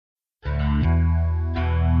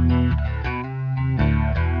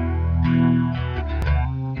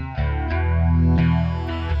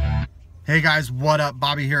Hey guys, what up?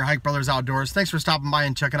 Bobby here, Hike Brothers Outdoors. Thanks for stopping by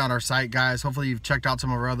and checking out our site, guys. Hopefully you've checked out some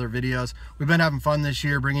of our other videos. We've been having fun this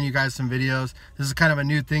year, bringing you guys some videos. This is kind of a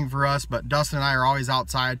new thing for us, but Dustin and I are always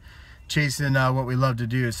outside chasing what we love to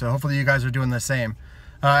do. So hopefully you guys are doing the same.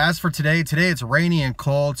 As for today it's rainy and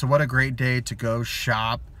cold, so what a great day to go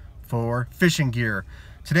shop for fishing gear.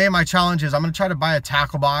 Today my challenge is I'm going to try to buy a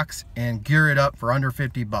tackle box and gear it up for under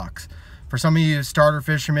 50 bucks. For some of you starter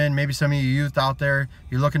fishermen, maybe some of you youth out there,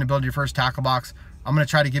 you're looking to build your first tackle box, I'm going to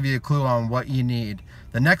try to give you a clue on what you need.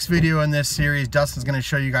 The next video in this series, Dustin's going to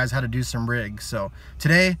show you guys how to do some rigs. So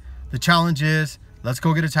today, the challenge is, let's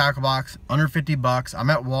go get a tackle box, under 50 bucks. I'm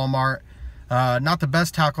at Walmart. Not the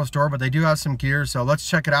best tackle store, but they do have some gear, so let's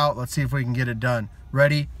check it out. Let's see if we can get it done.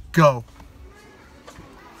 Ready? Go.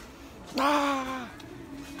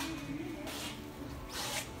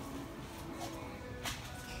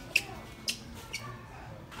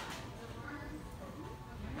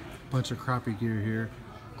 Bunch of crappie gear here,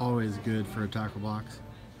 always good for a tackle box.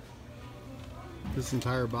 This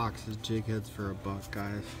entire box is jig heads for $1,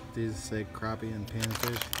 guys. These say crappie and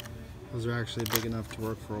panfish. Those are actually big enough to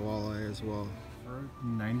work for a walleye as well. For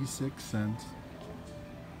 96 cents.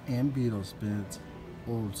 And beetle spits,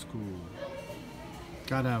 old school.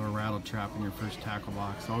 Gotta have a rattle trap in your first tackle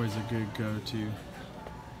box. Always a good go-to.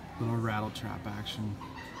 Little rattle trap action.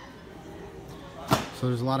 So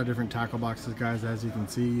there's a lot of different tackle boxes, guys. As you can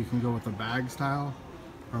see, you can go with the bag style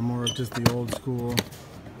or more of just the old school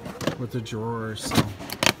with the drawers. So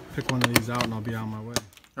pick one of these out and I'll be on my way.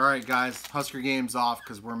 All right, guys, Husker game's off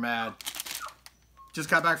because we're mad. Just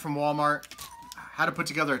got back from Walmart. Had to put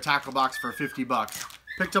together a tackle box for 50 bucks.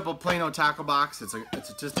 Picked up a Plano tackle box. It's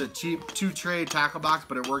just a cheap 2-tray tackle box,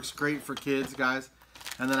 but it works great for kids, guys.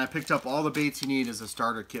 And then I picked up all the baits you need as a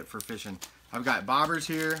starter kit for fishing. I've got bobbers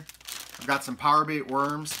here. I've got some power bait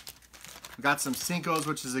worms. I've got some Cincos,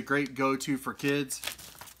 which is a great go-to for kids.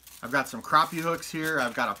 I've got some crappie hooks here.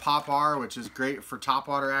 I've got a pop-R, which is great for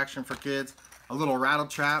topwater action for kids. A little rattle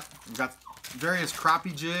trap. I've got various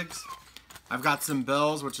crappie jigs. I've got some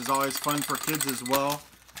bells, which is always fun for kids as well.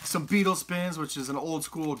 Some beetle spins, which is an old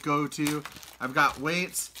school go-to. I've got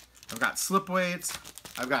weights. I've got slip weights.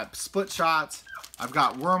 I've got split shots. I've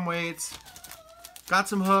got worm weights. Got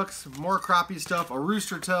some hooks, more crappie stuff, a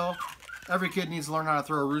rooster tail. Every kid needs to learn how to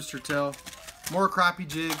throw a rooster tail. More crappie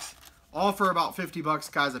jigs, all for about 50 bucks,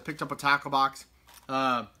 guys. I picked up a tackle box.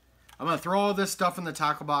 I'm gonna throw all this stuff in the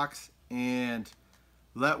tackle box and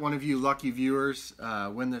let one of you lucky viewers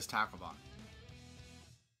win this tackle box.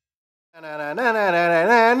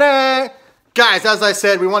 Guys, as I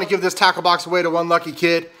said, we want to give this tackle box away to one lucky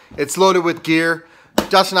kid. It's loaded with gear.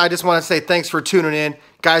 Dustin and I just want to say thanks for tuning in.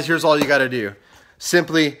 Guys, here's all you got to do.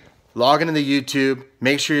 Simply log into the YouTube,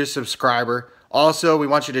 make sure you're a subscriber. Also, we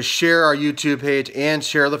want you to share our YouTube page and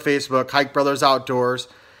share the Facebook, Hike Brothers Outdoors.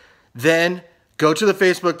 Then go to the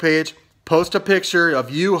Facebook page, post a picture of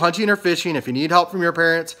you hunting or fishing. If you need help from your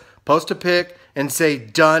parents, post a pic and say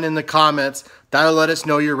done in the comments. That'll let us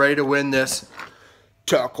know you're ready to win this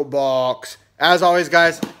tackle box. As always,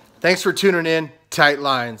 guys, thanks for tuning in. Tight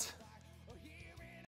lines.